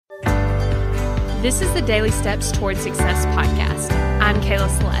This is the Daily Steps Toward Success podcast. I'm Kayla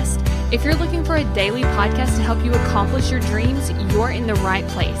Celeste. If you're looking for a daily podcast to help you accomplish your dreams, you're in the right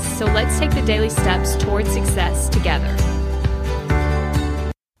place. So let's take the daily steps toward success together.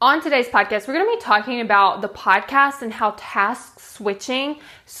 On today's podcast, we're going to be talking about the podcast and how task switching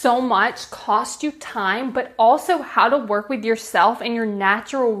so much costs you time, but also how to work with yourself and your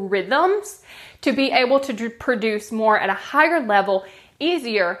natural rhythms to be able to produce more at a higher level,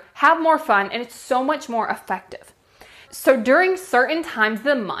 easier, have more fun, and it's so much more effective. So during certain times of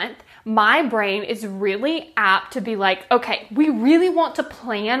the month, my brain is really apt to be like, okay, we really want to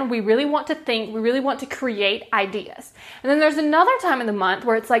plan, we really want to think, we really want to create ideas. And then there's another time in the month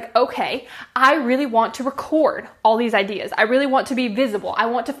where it's like, okay, I really want to record all these ideas. I really want to be visible. I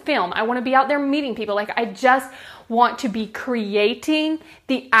want to film. I want to be out there meeting people. Like, I just want to be creating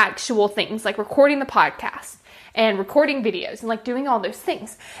the actual things, like recording the podcast and recording videos and like doing all those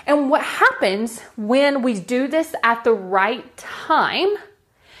things. And what happens when we do this at the right time,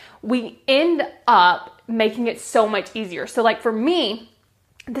 we end up making it so much easier. So like for me,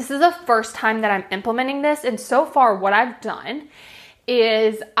 this is the first time that I'm implementing this. And so far what I've done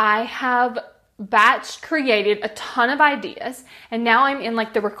is I have batch created a ton of ideas. And now I'm in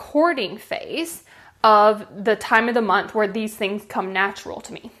like the recording phase of the time of the month where these things come natural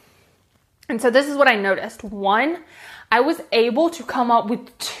to me. And so this is what I noticed. One, I was able to come up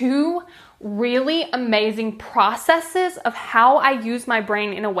with two really amazing processes of how I use my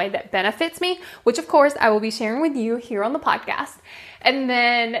brain in a way that benefits me, which of course I will be sharing with you here on the podcast. And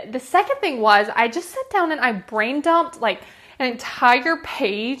then the second thing was I just sat down and I brain dumped like an entire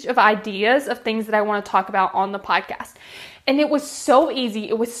page of ideas of things that I want to talk about on the podcast. And it was so easy.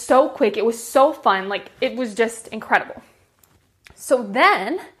 It was so quick. It was so fun. Like, it was just incredible. So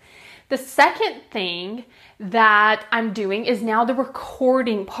then the second thing that I'm doing is now the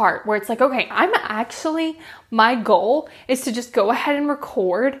recording part where it's like, okay, my goal is to just go ahead and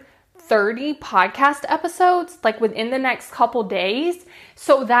record 30 podcast episodes like within the next couple days,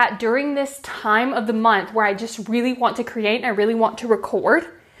 so that during this time of the month where I just really want to create and I really want to record,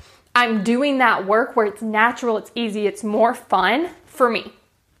 I'm doing that work where it's natural, it's easy, it's more fun for me.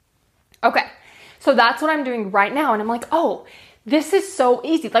 Okay, so that's what I'm doing right now. And I'm like, oh, this is so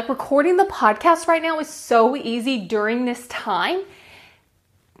easy. Like, recording the podcast right now is so easy during this time.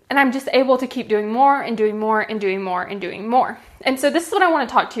 And I'm just able to keep doing more and doing more and doing more and doing more. And so this is what I want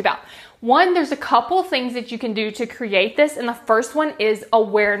to talk to you about. One, there's a couple things that you can do to create this. And the first one is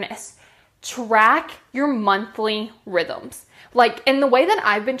awareness. Track your monthly rhythms. Like, and the way that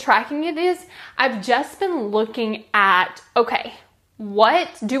I've been tracking it is I've just been looking at, okay, what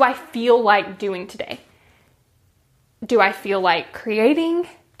do I feel like doing today? Do I feel like creating?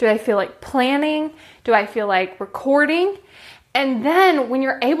 Do I feel like planning? Do I feel like recording? And then when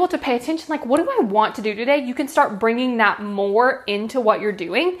you're able to pay attention, like, what do I want to do today? You can start bringing that more into what you're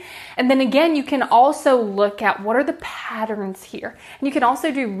doing. And then again, you can also look at what are the patterns here. And you can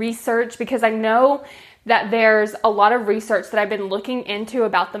also do research, because I know that there's a lot of research that I've been looking into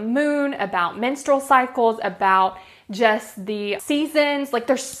about the moon, about menstrual cycles, about just the seasons. Like,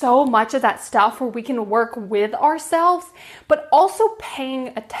 there's so much of that stuff where we can work with ourselves, but also paying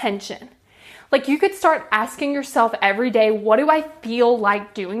attention. Like, you could start asking yourself every day, what do I feel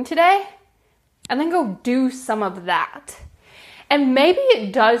like doing today? And then go do some of that. And maybe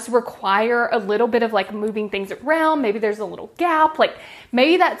it does require a little bit of like moving things around. Maybe there's a little gap. Like,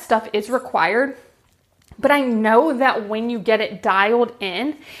 maybe that stuff is required. But I know that when you get it dialed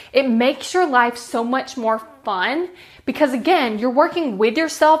in, it makes your life so much more fun, because again, you're working with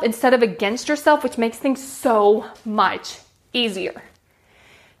yourself instead of against yourself, which makes things so much easier.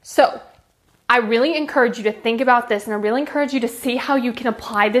 So I really encourage you to think about this, and I really encourage you to see how you can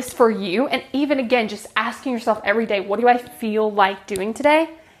apply this for you. And even again, just asking yourself every day, what do I feel like doing today?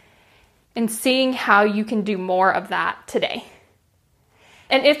 And seeing how you can do more of that today.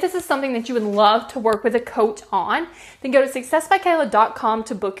 And if this is something that you would love to work with a coach on, then go to successbykayla.com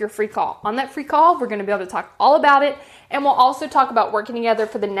to book your free call. On that free call, we're going to be able to talk all about it. And we'll also talk about working together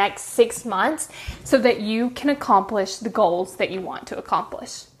for the next 6 months so that you can accomplish the goals that you want to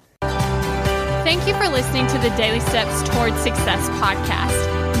accomplish. Thank you for listening to the Daily Steps Toward Success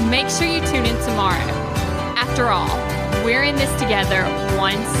podcast. Make sure you tune in tomorrow. After all, we're in this together,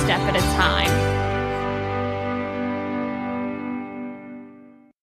 one step at a time.